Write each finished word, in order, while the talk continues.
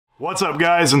What's up,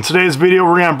 guys? In today's video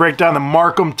we're going to break down the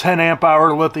MarCum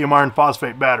 10Ah lithium iron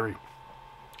phosphate battery.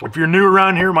 If you're new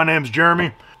around here, my name's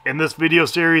Jeremy. In this video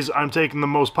series I'm taking the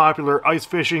most popular ice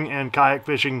fishing and kayak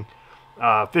fishing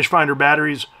fish finder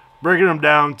batteries, breaking them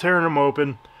down, tearing them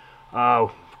open,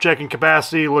 checking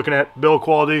capacity, looking at build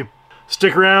quality.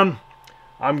 Stick around.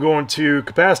 I'm going to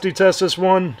capacity test this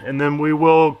one and then we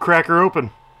will crack her open.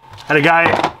 Had a guy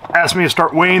ask me to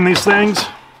start weighing these things,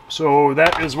 so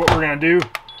that is what we're going to do.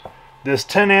 This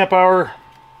 10Ah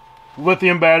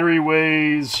lithium battery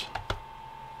weighs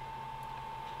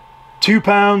 2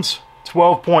 pounds,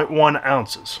 12.1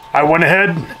 ounces. I went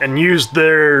ahead and used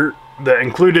the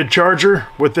included charger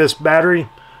with this battery.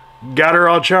 Got her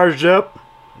all charged up.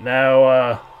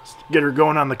 Now let's get her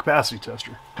going on the capacity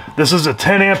tester. This is a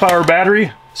 10Ah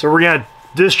battery, so we're going to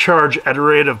discharge at a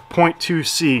rate of 0.2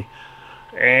 C.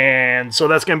 And so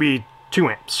that's going to be 2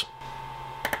 amps.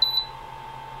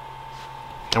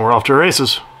 And we're off to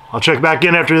races. I'll check back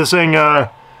in after this thing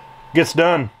gets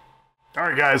done.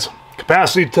 Alright guys,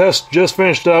 capacity test just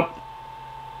finished up.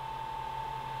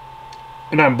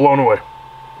 And I'm blown away.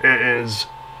 It is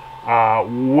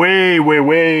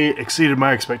way exceeded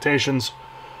my expectations.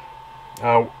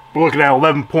 We're looking at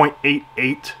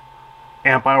 11.88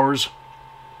 amp hours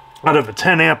out of a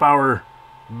 10Ah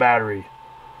battery.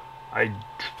 I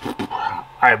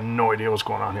have no idea what's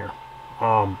going on here.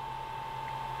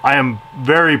 I am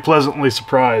very pleasantly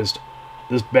surprised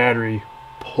this battery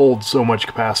pulled so much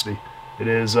capacity. It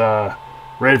is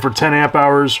rated for 10 amp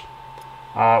hours.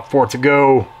 For it to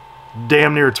go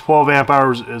damn near 12 amp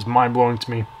hours is mind-blowing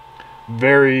to me.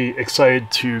 Very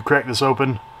excited to crack this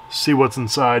open, see what's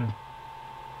inside.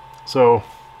 So,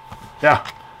 yeah,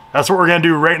 that's what we're going to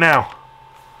do right now.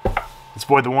 Let's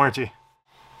void the warranty.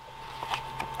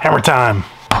 Hammer time.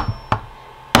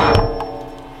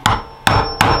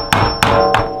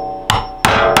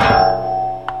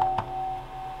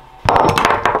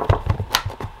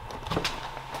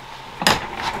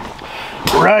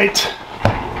 Right.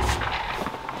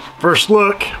 First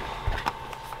look.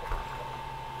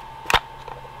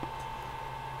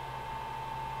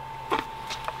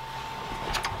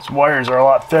 These wires are a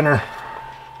lot thinner.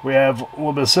 We have a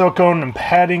little bit of silicone and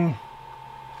padding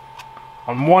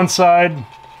on one side.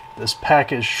 This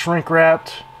pack is shrink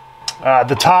wrapped.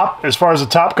 The top, as far as the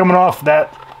top coming off,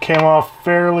 that came off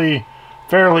fairly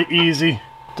easy.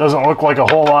 Doesn't look like a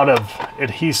whole lot of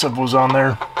adhesive was on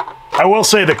there. I will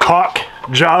say the caulk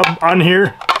job on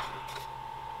here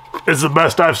is the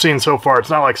best I've seen so far. It's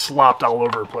not like slopped all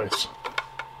over the place.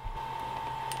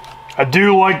 I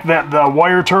do like that the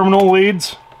wire terminal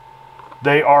leads,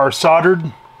 they are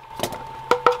soldered.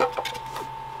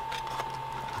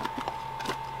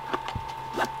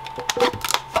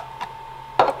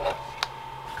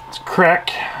 Let's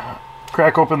crack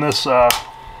open this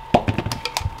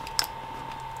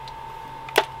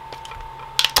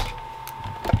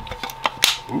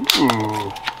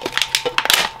Ooh.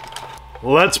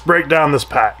 Let's break down this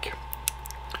pack.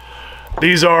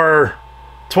 These are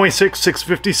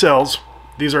 26,650 cells.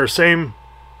 These are same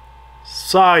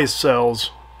size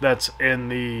cells that's in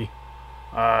the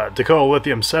Dakota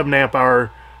Lithium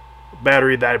 7Ah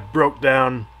battery that I broke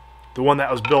down. The one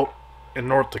that was built in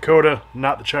North Dakota,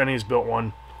 not the Chinese built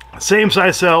one. Same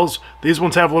size cells. These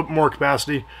ones have a little bit more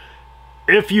capacity.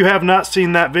 If you have not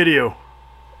seen that video,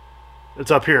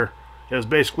 it's up here. It was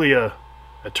basically a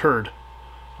turd.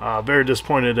 Very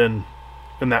disappointed in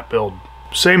that build.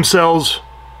 Same cells,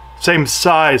 same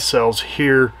size cells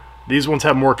here. These ones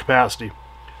have more capacity.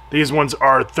 These ones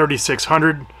are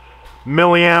 3600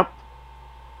 milliamp.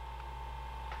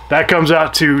 That comes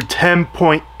out to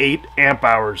 10.8 amp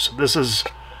hours. This is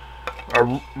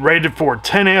rated for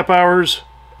 10 amp hours.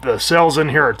 The cells in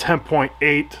here are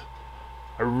 10.8.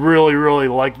 I really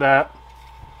like that.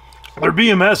 Their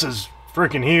BMS is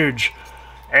freaking huge,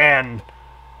 and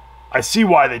I see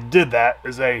why they did that.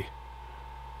 Is they,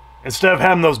 instead of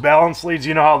having those balance leads,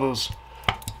 you know how those,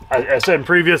 I said in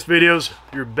previous videos,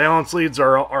 your balance leads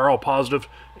are all positive,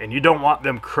 and you don't want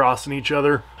them crossing each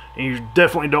other, and you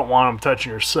definitely don't want them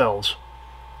touching your cells.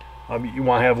 You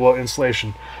want to have low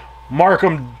insulation.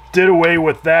 MarCum did away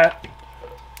with that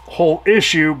whole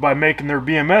issue by making their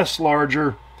BMS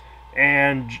larger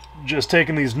and just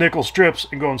taking these nickel strips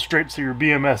and going straight to your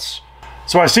BMS.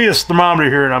 So I see this thermometer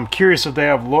here, and I'm curious if they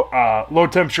have low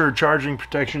temperature charging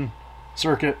protection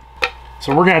circuit.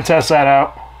 So we're going to test that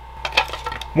out.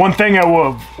 One thing I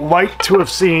would have liked to have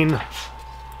seen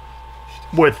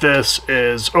with this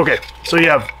is, okay, so you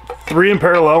have 3 in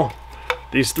parallel.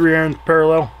 These 3 are in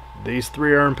parallel. These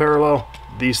 3 are in parallel.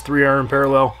 These 3 are in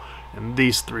parallel. And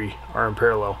these 3 are in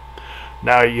parallel.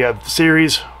 Now you have the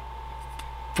series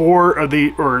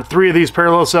three of these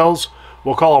parallel cells,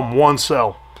 we'll call them one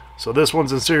cell. So this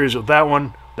one's in series with that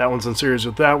one, that one's in series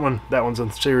with that one, that one's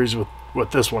in series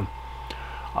with this one.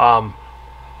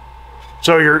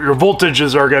 So your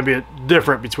voltages are going to be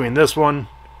different between this one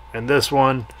and this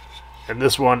one and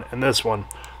this one and this one.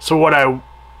 So what I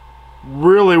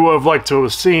really would have liked to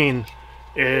have seen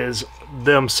is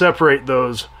them separate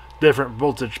those different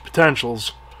voltage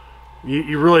potentials.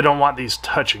 You really don't want these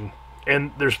touching,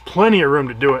 and there's plenty of room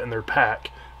to do it in their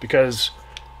pack because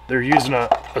they're using a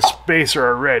spacer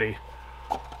already.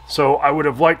 So I would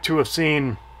have liked to have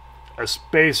seen a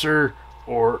spacer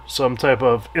or some type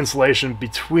of insulation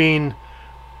between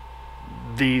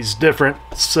these different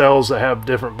cells that have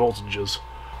different voltages.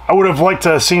 I would have liked to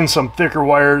have seen some thicker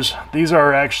wires. These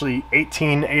are actually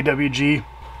 18 AWG.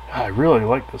 I really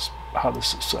like this, how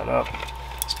this is set up.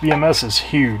 This BMS is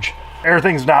huge.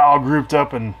 Everything's not all grouped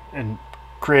up and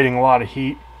creating a lot of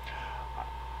heat.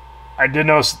 I did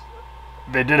notice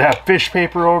they did have fish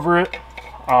paper over it,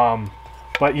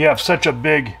 but you have such a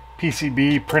big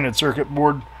PCB printed circuit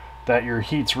board that your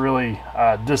heat's really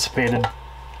dissipated,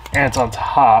 and it's on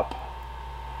top,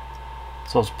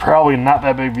 so it's probably not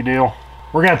that big of a deal.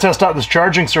 We're going to test out this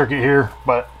charging circuit here,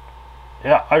 but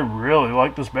yeah, I really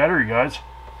like this battery, guys.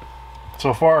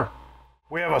 So far,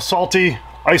 we have a salty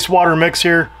ice water mix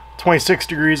here, 26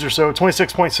 degrees or so,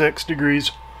 26.6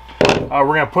 degrees.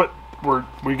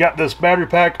 We got this battery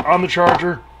pack on the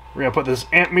charger. We're going to put this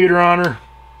amp meter on her.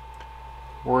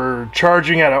 We're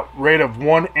charging at a rate of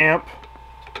 1 amp.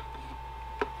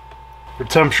 The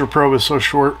temperature probe is so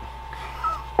short.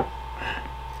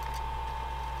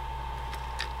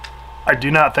 I do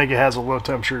not think it has a low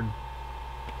temperature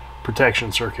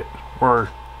protection circuit, or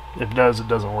if it does, it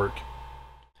doesn't work.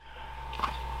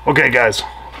 Okay guys,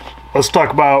 let's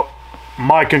talk about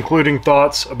my concluding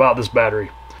thoughts about this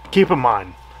battery. Keep in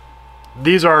mind,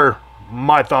 these are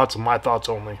my thoughts and my thoughts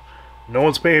only. No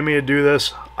one's paying me to do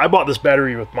this. I bought this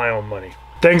battery with my own money.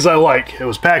 Things I like: it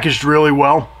was packaged really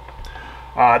well.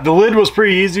 The lid was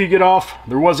pretty easy to get off.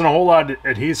 There wasn't a whole lot of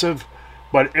adhesive,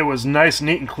 but it was nice,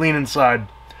 neat, and clean inside.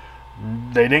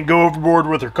 They didn't go overboard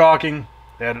with their caulking.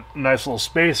 They had a nice little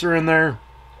spacer in there.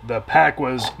 The pack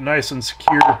was nice and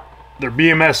secure. Their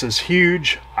BMS is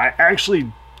huge. I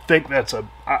actually think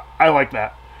I like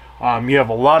that. You have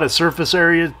a lot of surface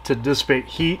area to dissipate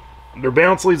heat. Their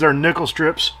balance leads are nickel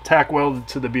strips tack welded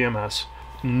to the BMS.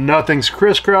 Nothing's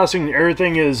crisscrossing.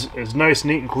 Everything is nice,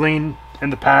 neat, and clean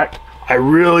in the pack. I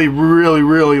really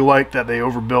like that they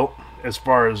overbuilt as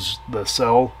far as the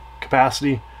cell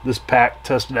capacity. This pack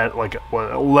tested at like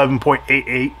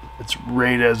 11.88. It's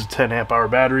rated as a 10 amp hour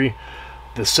battery.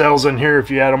 The cells in here,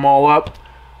 if you add them all up,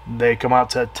 they come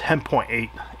out to 10.8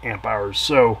 amp hours.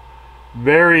 So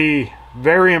very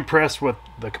impressed with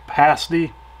the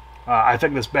capacity. I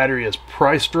think this battery is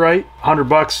priced right.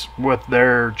 $100 with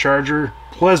their charger.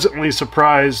 Pleasantly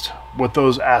surprised with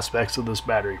those aspects of this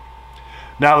battery.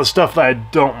 Now the stuff that I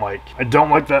don't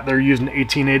like that they're using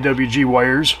 18 AWG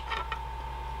wires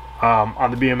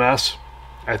on the BMS.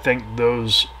 I think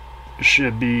those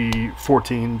should be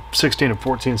 14, 16 and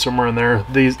 14, somewhere in there.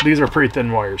 These are pretty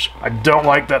thin wires. I don't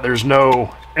like that there's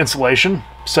no insulation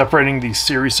separating these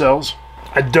series cells.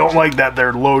 I don't like that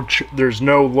there's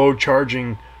no load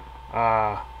charging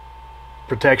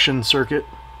protection circuit.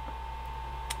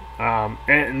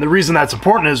 And the reason that's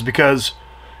important is because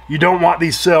you don't want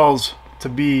these cells to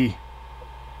be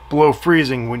below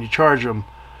freezing when you charge them.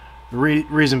 The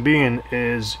reason being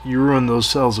is you ruin those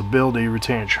cells' ability to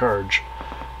retain a charge.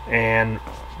 And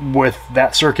with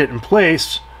that circuit in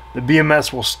place, the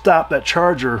BMS will stop that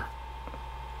charger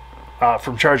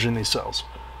from charging these cells.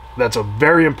 That's a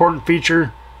very important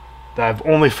feature that I've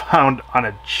only found on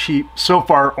a cheap, so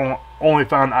far only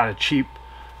found on a cheap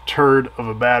turd of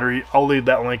a battery. I'll leave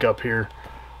that link up here.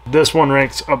 This one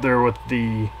ranks up there with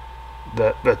the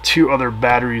two other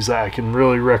batteries that I can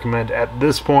really recommend at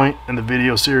this point in the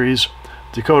video series.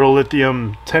 Dakota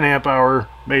Lithium 10 amp hour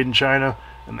made in China,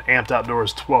 and the Amped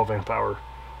Outdoors 12 amp hour.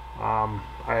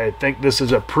 I think this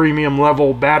is a premium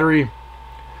level battery.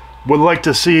 Would like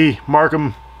to see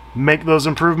MarCum make those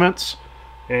improvements,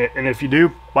 and if you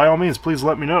do, by all means, please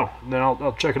let me know. Then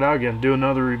I'll check it out again, do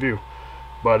another review.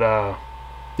 But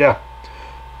yeah,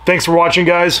 thanks for watching,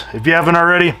 guys. If you haven't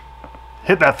already,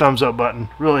 hit that thumbs up button.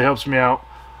 Really helps me out.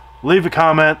 Leave the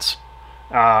comments.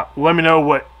 Let me know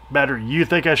what battery you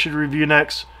think I should review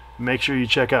next. Make sure you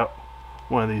check out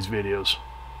one of these videos.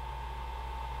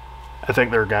 I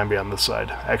think they're going to be on this side,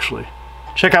 actually.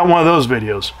 Check out one of those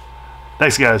videos.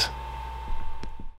 Thanks, guys.